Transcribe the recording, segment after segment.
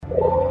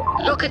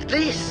Look at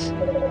this.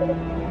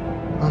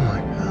 Oh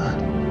my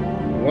God.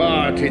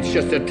 What? It's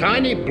just a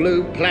tiny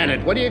blue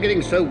planet. What are you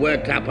getting so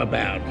worked up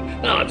about?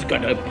 Oh, it's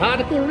got no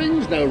particle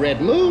rings, no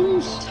red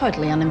moons.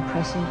 Totally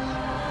unimpressive.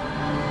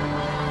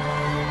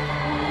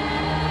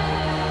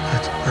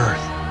 That's Earth.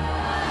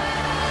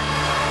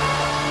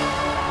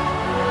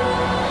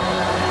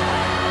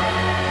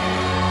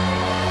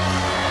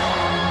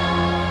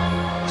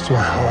 It's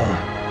my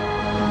home.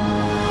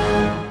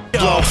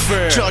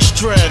 Judge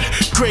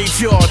Dredd,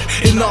 graveyard,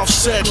 enough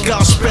said.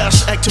 God's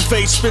best,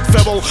 activate, spit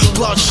rebel,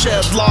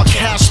 bloodshed. Lock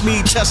has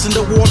me testing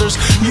the waters.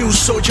 New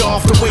soldier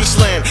off the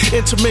wasteland.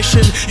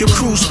 Intermission, your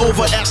crew's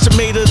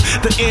overestimated.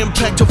 The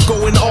impact of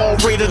going all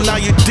rated. Now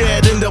you're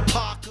dead in the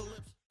apocalypse.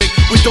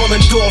 We don't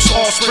endorse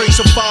offsprings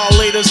of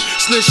violators,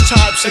 snitch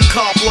types and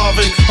cop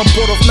loving. I'm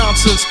bored of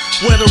nonsense.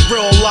 We're the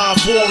real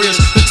live warriors,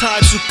 the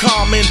types who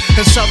come in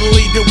and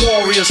suddenly they're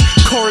warriors.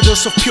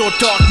 Corridors of pure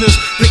darkness,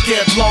 they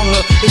get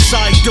longer.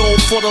 Inside door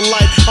for the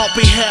light, I'll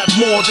be had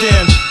more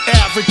than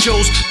average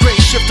Joes. Great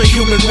shift the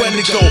human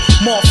Wendigo,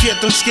 more fear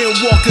than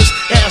skinwalkers.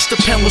 As the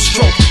pen was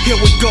stroke, here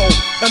we go.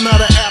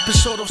 Another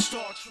episode of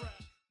Star Trek.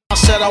 I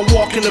said I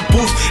walk in the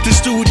booth, the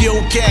studio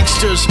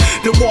gangsters.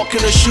 They walk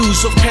in the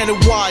shoes of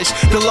Pennywise.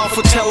 The love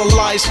for telling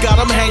lies got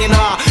them hanging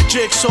high.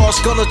 Jigsaw's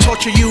gonna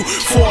torture you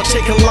for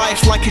taking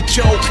life like a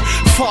joke.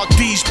 Fuck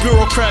these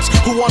bureaucrats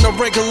who wanna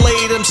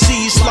regulate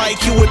MCs like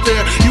you were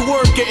there. You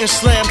weren't getting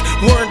slammed,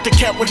 weren't the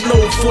cat with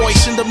no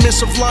voice in the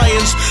midst of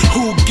lions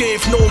who gave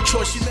no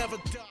choice. You never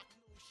died.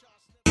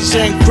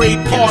 And great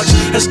parts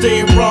as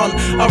they run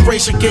a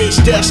race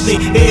against destiny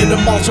in the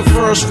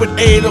multiverse with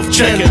 8 of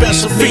 10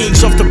 best of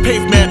fiends of the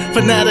pavement,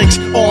 fanatics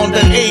on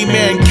that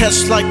amen.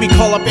 Cats like me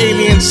call up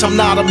aliens, I'm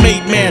not a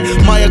made man.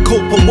 Maya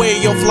culpa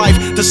way of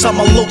life, the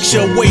summer looks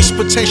your waste.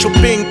 Potential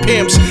Bing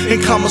pimps in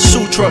Kama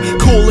Sutra,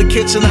 cooler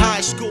kids in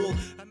high school.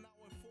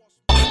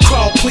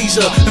 Crowd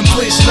pleaser, and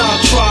please not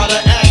try to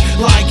act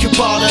like you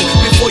bought it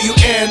before you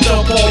end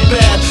up all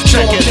bad.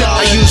 Check it out,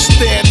 I use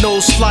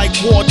Thanos like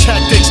war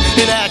tactics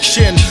in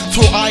action.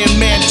 Throw Iron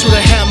Man to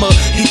the hammer,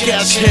 he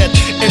gets hit,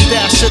 and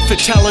that's it.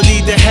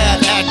 Fatality, the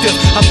head active.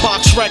 I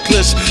box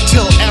reckless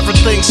till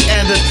everything's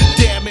ended.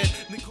 Damn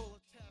it.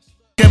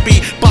 Can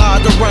be by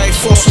the right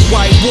force, so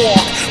I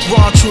walk,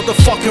 run through the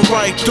fucking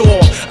right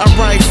door. I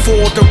ride for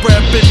the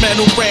rapid man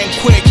who ran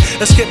quick,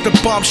 escaped the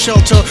bomb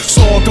shelter,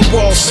 saw the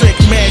world sick.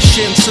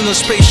 Mansions in a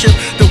spaceship,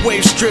 the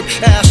wave strip,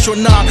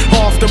 astronaut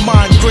off the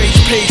mind, great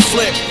page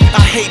flip.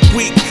 I hate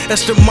weak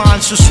as the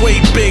minds who sway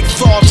big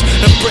thoughts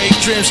and break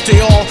dreams, they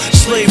all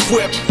slave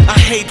whip. I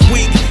hate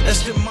weak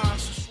as the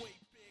minds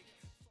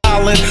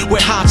where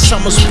hot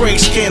summers break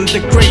skin. The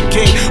great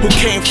king who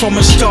came from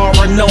a star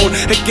unknown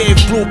and gave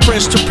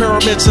blueprints to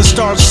pyramids and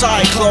starred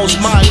cyclones.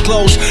 Mind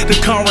closed, the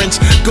currents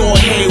go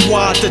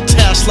haywire. The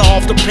Tesla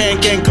of the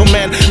pan gang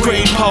command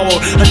great power.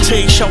 I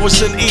take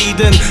showers in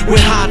Eden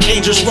with hot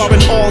angels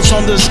rubbing alls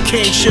on this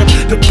kingship.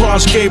 The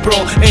bronze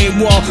Gabriel aim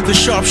well, the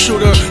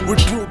sharpshooter with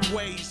brute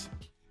ways.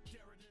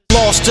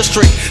 Lost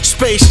district,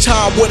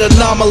 space-time with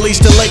anomalies.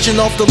 The legend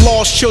of the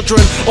lost children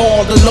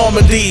on the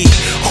Normandy.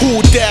 Who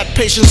that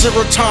patient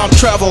zero time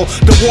travel?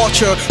 The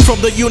watcher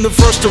from the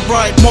universe, the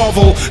right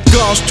Marvel.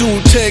 Guns do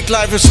take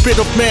life and spit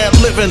of man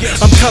living.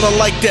 I'm kinda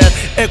like that,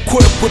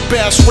 equipped with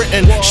bass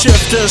written.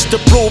 Shifters, the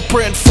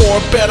blueprint for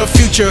a better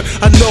future.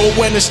 I know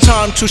when it's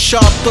time to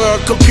shop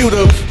the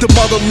computer. The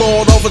mother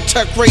lord of a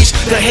tech race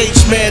that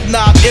hates man.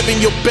 Not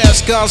even your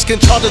best guns can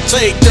try to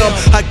take them.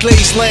 I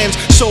glaze lands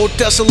so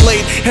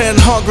desolate and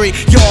hungry.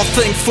 Y'all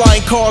think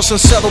flying cars and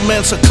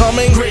settlements are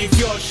coming?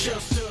 Graveyard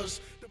shifters,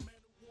 the men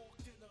who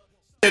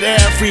walked in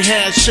every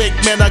handshake,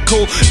 man, I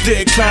go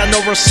decline.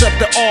 No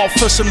receptor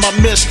office in my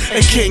midst.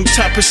 A king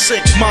type of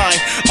sick mind.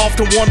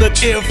 Often wondered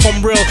if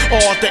I'm real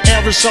or the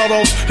end result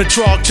of the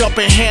drugged up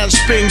and hands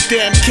spin.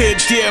 Damn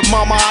kid, dear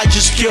mama, I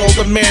just killed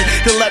a man.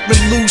 They let me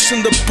loose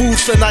in the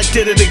booth and I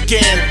did it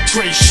again.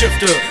 Great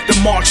shifter, the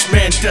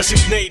marksman,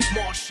 designate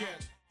Martian.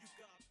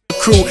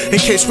 Crew, in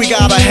case we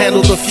gotta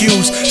handle the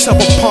fuse.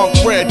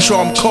 Cyberpunk, red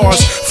drum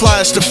cars, fly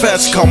as the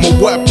feds come a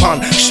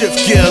weapon.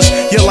 Shift gears,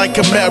 you're like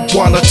a mad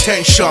one,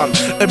 attention.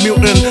 A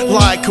mutant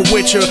like a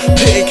witcher,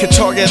 pick a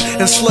target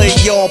and slay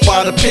y'all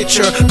by the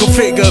picture. Go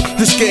figure,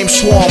 this game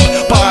swarmed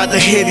by the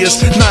hideous,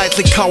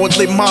 nightly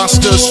cowardly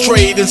monsters,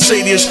 straight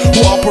insidious,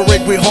 who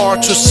operate with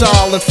hard to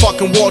silent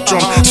fucking war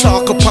drum.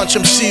 Sucker punch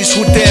MCs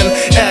who then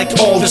act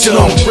all this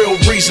no real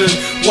reason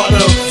why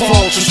the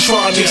vultures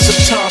try me.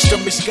 Sometimes the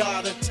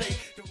misguided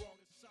take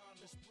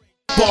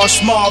bar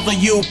smaller than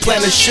you,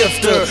 planet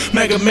shifter,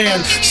 Mega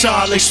Man,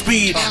 sonic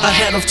speed.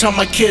 Ahead of time,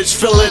 my kids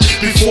feel it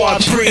before I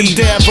breathe.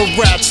 Endeavor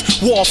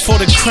rats, war for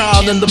the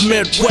crown in the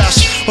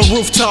Midwest. A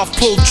rooftop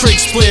pull trick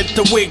split,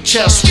 the weak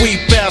chest, we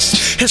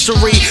best.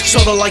 History,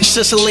 sorta like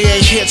Sicily, a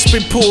hit's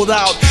been pulled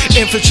out.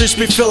 Infantry's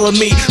been feeling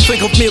me,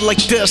 think of me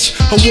like this.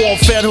 A war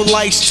vet who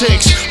likes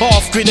ticks,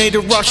 off grenade,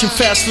 rushing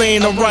fast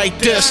lane, I write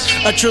this.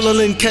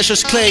 Adrenaline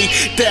catches clay,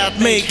 that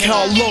make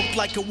hell look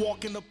like a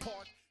walk in the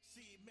park.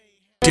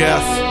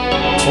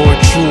 Death or a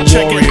true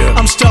warrior.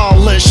 I'm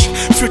stylish,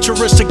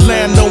 futuristic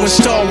land, knowing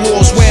Star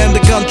Wars. When the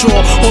gun draw,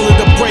 only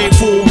the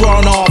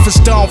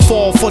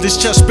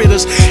These chest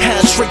spitters,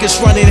 hat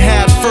triggers running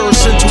head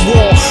first into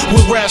war.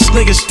 With rash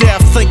niggas, deaf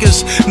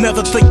thinkers,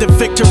 never think that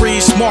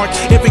victory's marked.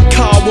 Even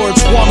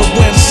cowards wanna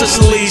win.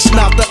 Sicily's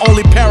not the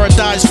only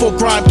paradise for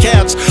grime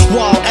cats.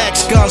 While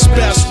X guns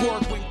best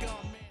work when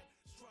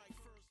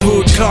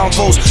hood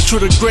convos through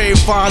the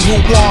grapevine. Who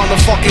wanna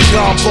fucking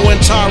gumbo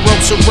and tie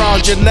ropes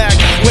around your neck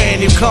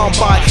when you come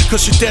by?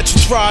 Cause you dead to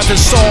drive and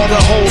saw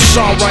the whole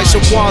sunrise.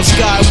 And one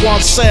guy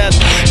once said,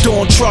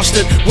 don't trust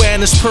it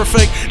when it's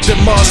perfect.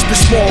 There must be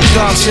small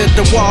guns hit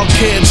the wild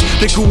kids.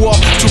 They grew up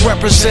to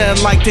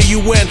represent like the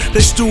UN.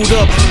 They stood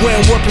up when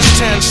weapons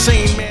stand.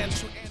 Same man.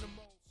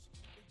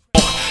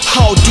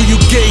 How do you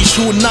gauge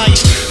who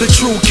nice? The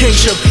true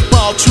kingship.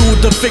 Bow to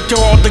the victor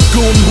or the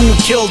goon who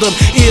killed him.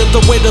 Either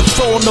way the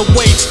throne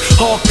awaits.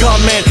 Oh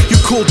gunman, you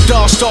cool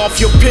dust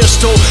off your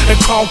pistol and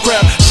crown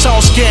grab.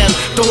 Sound scan,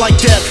 don't like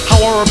that.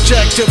 How our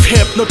objective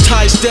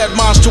hypnotize dead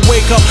minds to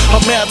wake up. A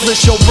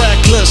madless, you're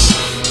reckless.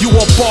 You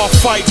a bar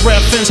fight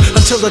reference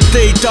until the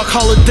day Duck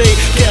Holiday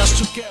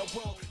gas to get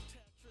well.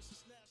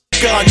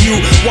 Got you,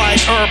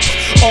 white herb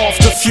off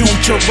the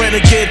future,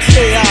 renegade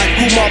AI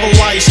who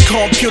mobilize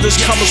computers,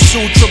 Kama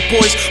Sutra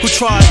boys who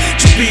try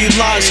to be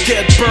lies,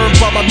 get burned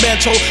by my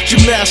mental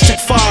gymnastic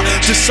fire.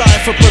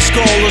 Decipher for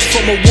scholars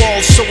from a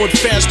world so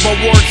advanced. My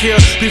work here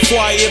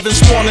before I even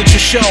spawn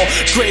into show.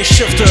 Gray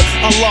shifter,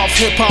 I love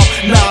hip hop,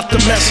 not the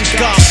messy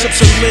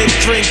gossips and link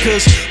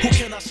drinkers. Who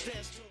can I stand?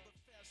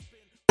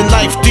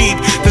 Knife deep,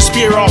 the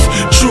spear of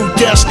true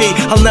destiny.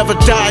 I'll never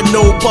die,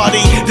 nobody.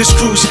 This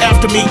crew's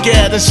after me,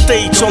 getting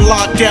states on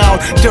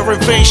lockdown.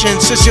 Derivation,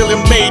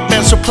 Sicilian made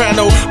man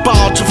soprano.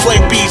 Bow to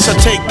flake beats. I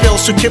take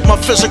pills to keep my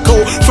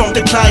physical from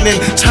declining.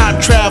 Time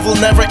travel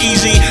never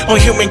easy on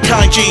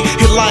humankind. G,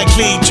 he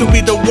likely to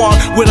be the one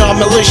with our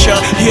militia.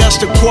 He has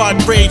the quad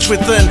rage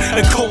within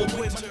a cold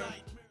winter.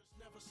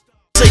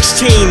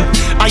 16,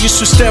 I used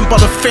to stand by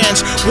the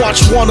fans,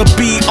 watch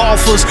wannabe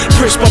alphas,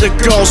 praised by the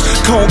girls,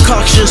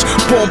 concoctions,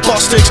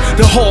 bombastics,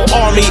 the whole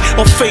army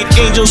of fate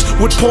angels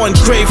would point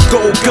grave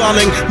gold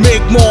gunning, make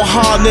more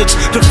harnets.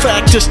 The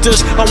fact is this,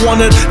 I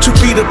wanted to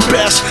be the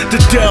best. The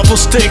devil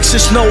sticks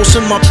his nose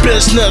in my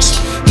business.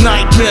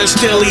 Nightmares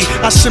daily,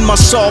 I send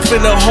myself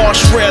in a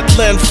harsh red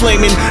land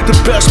flaming. The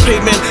best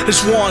payment is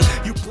one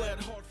you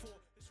bled hard for.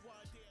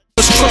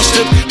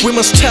 Trusted, we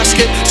must task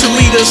it to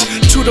lead us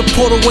to the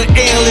portal where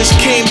aliens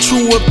came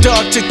true,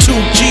 abducted to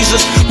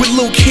Jesus with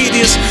Luke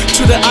hideous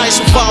to the eyes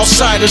of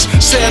outsiders.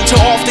 Center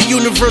of the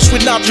universe,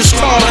 we're not just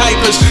crown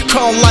hypers,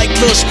 crown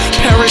likeless,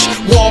 perish,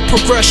 wall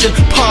progression,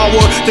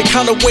 power, the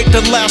kind of weight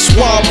that lasts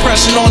while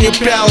pressing on your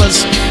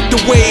balance. The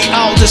way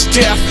out is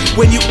death.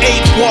 When you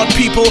ate what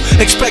people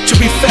expect to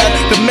be fed,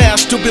 the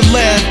mass to be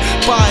led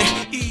by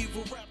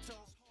evil reptiles.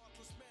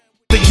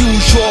 The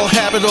usual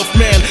habit of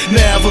man,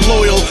 never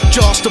loyal.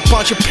 Just a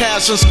bunch of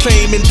peasants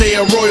claiming they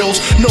are royals.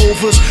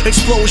 Novas,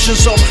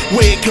 explosions of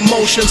weak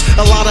emotions.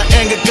 A lot of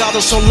anger got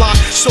us on lock.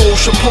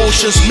 Social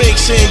potions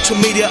mix into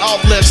media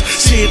outlets.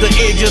 See the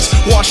idiots,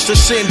 watch the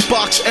sin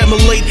box,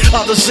 emulate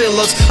other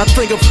zealots. I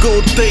think of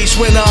good days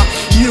when I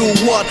knew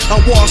what I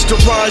was. The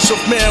rise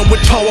of man with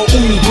power,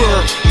 Uber.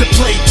 They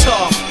play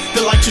tough,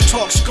 they like to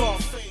talk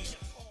Scarface.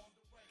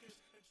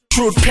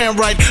 Truth pen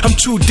right, I'm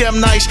too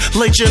damn nice.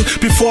 Legend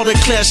before the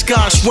clear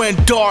skies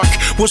went dark.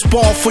 Was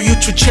born for you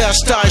to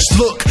chastise.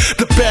 Look,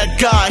 the bad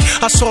guy,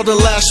 I saw the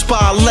last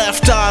spy.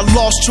 Left eye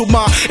lost to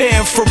my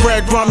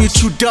infrared rhyme. You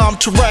too dumb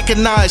to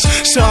recognize.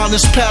 Sun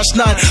is past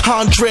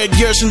 900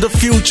 years in the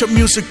future.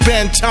 Music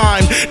band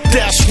time,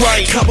 that's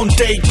right. Come on,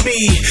 date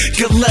me.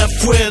 Get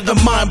left with a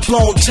mind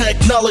blown.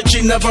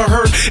 Technology never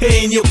heard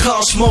in your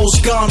cosmos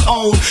gone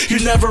on.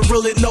 You never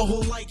really know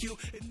who like you.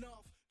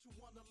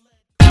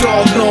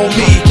 Don't know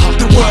me,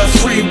 the word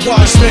three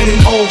wise men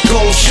in old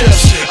gold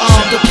ships.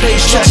 I'm the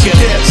page checker,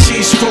 Dead Sea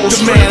Scrolls,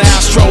 the man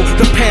Astro,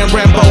 the pan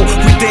Rambo.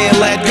 We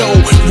didn't let go,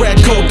 red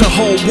coat, the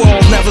whole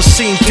world never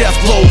seen death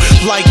blow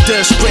like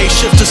this. Great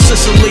shift to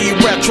Sicily,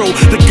 retro,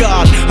 the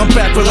god, I'm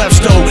back with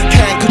Lepsto,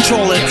 can't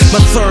control it. My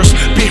thirst,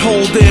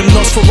 behold him,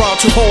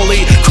 Nosferatu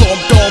holy.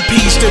 Chrome dome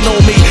peace, they know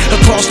me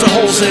across the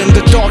holes in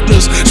the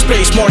darkness.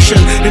 Space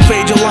Martian,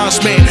 invade your lines,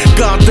 man.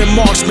 God, them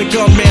marksman,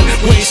 gunman,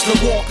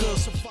 wasteland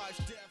walkers.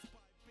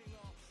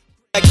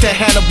 Like the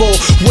Hannibal,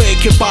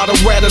 wicked by the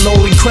red and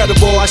all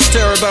incredible. I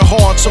stare at the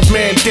hearts of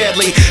man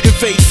deadly.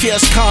 Invade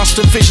fierce,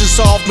 constant visions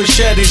of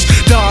machetes.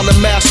 Don the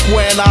mask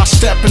when I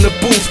step in the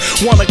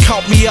booth. Wanna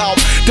count me out,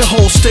 the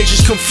whole stage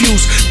is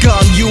confused.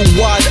 Gun you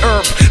wide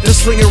herb, the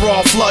slinger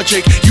off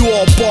logic. You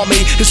all bought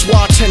me, it's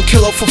Y10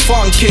 killer for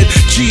fun kid.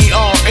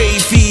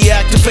 GRAV,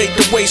 activate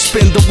the waist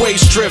spin, the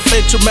waist drift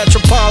into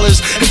Metropolis.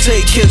 And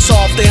take kids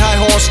off their high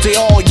horse, they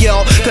all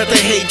yell that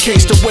they hate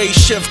kings. The way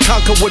shift,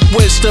 conquer with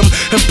wisdom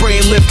and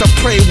brain lift. I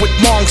pray with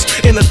monks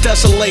in a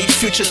desolate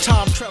future.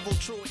 Time travel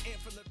through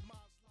infinite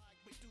minds like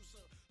Medusa.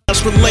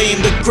 grass,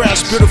 relaying the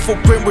grass, beautiful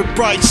green with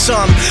bright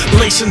sun,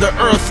 lacing the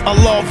earth. I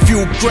love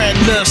you,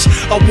 grandness.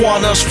 I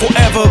want us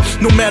forever,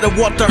 no matter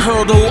what the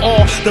hurdle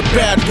or the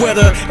bad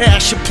weather.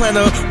 Ash and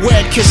planner,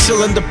 wet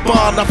concealing the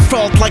bond. I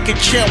felt like a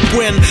champ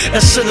win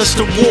a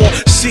sinister war.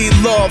 See,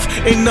 love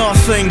ain't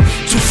nothing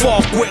to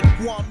fuck with.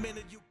 1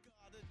 minute you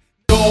got it.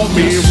 Don't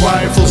me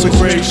rifles a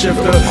great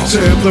shifter,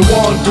 simply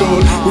one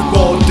good. We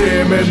both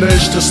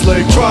diminish the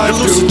slave tribe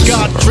dudes.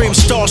 God dream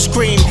star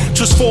scream,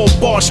 just 4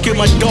 bars, give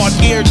my dart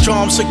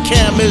eardrums a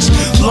canvas.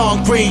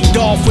 Long green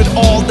off with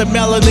all the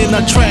melanin,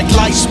 I track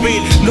light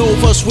speed.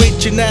 Novas with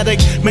genetic,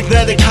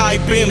 magnetic high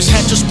beams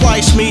had to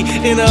splice me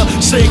in a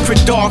sacred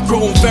dark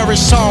room. Very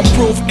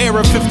soundproof,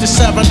 Era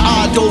 57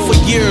 idle for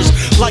years.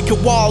 Like a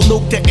wild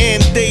look, the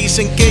end days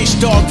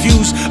engaged dark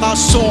views. I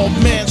saw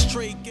man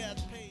straight get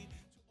paid.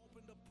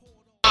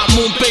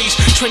 Moon base,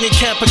 training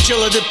camp,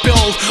 agility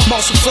build.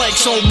 Muscle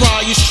flex on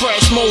ride, you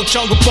stretch mode.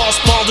 Jungle boss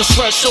ball, the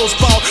stress shows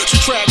ball. To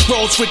track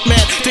roads with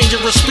man,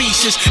 dangerous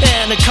species.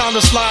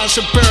 Anacondas, lions,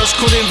 and bears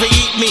couldn't even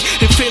eat me.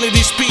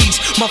 Infinity speeds,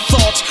 my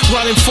thoughts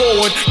running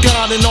forward,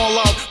 gone and all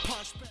out.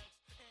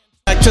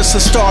 Just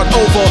to start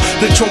over,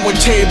 the drawing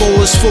table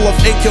is full of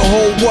ink. Your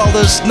whole world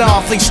is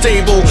nothing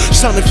stable.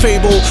 Sounding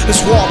fable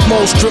is what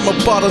most dream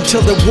about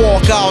until they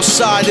walk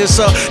outside. Is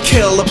a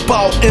kill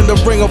about in the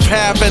ring of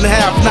half and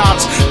half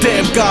nots.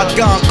 Damn God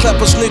gone,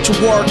 clappers need to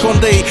work on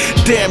they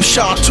damn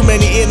shot. Too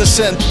many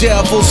innocent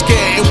devils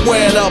getting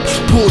wet up.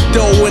 Put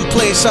dough in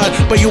plain sight,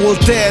 but you will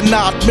dare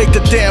not make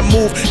the damn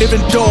move. Even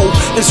though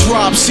it's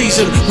rob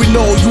season, we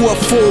know you a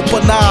fool,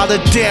 but not a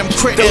damn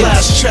critic. The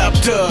last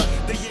chapter.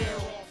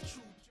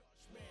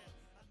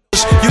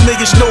 You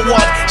niggas know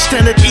what?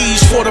 Stand at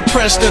ease for the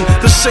president.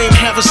 The same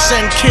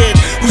heaven-sent kid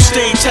who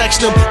stayed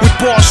texting him with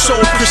bars so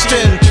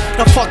pristine.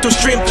 I fuck those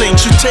dream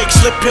things. You take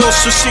slip pills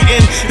to see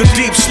in your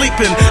deep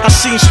sleeping. I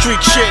seen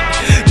street shit,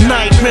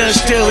 nightmares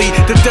daily.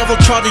 The devil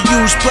tried to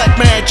use black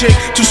magic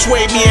to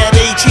sway me at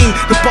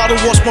 18. The bottle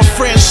was my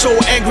friend, so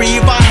angry.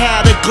 If I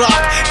had a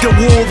Glock, the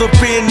would have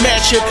been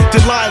matched.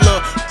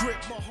 Delilah.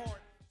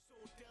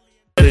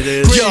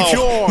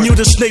 Yo, knew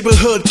this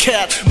neighborhood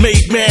cat,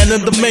 made man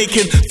in the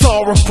making.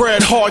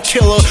 Thoroughbred hard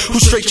killer who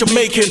straight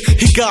Jamaican.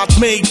 He got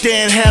made,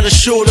 then had a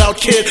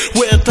shootout kid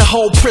with the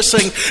whole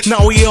pressing.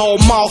 Now we all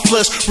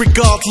mouthless,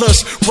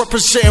 regardless.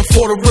 Represent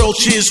for the real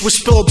G's. We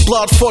spill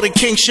blood for the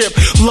kingship.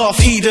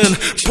 Love Eden,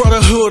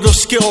 brotherhood of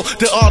skill,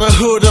 the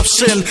otherhood of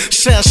sin.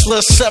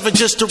 Senseless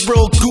savages, the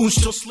real goons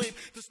to sleep.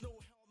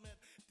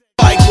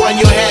 Like when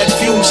you had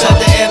fumes at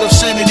the end of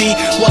sanity.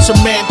 What's a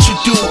man to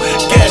do?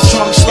 Get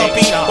drunk,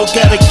 sloppy, or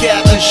get a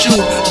cat and shoot.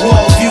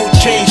 Worldview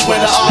change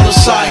when the other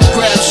side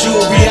grabs you.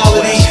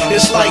 Reality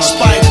is like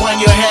spite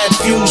when you had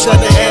fumes at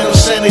the end of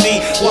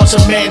sanity. What's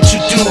a man to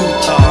do?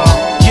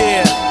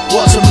 Yeah,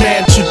 what's a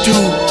man to do?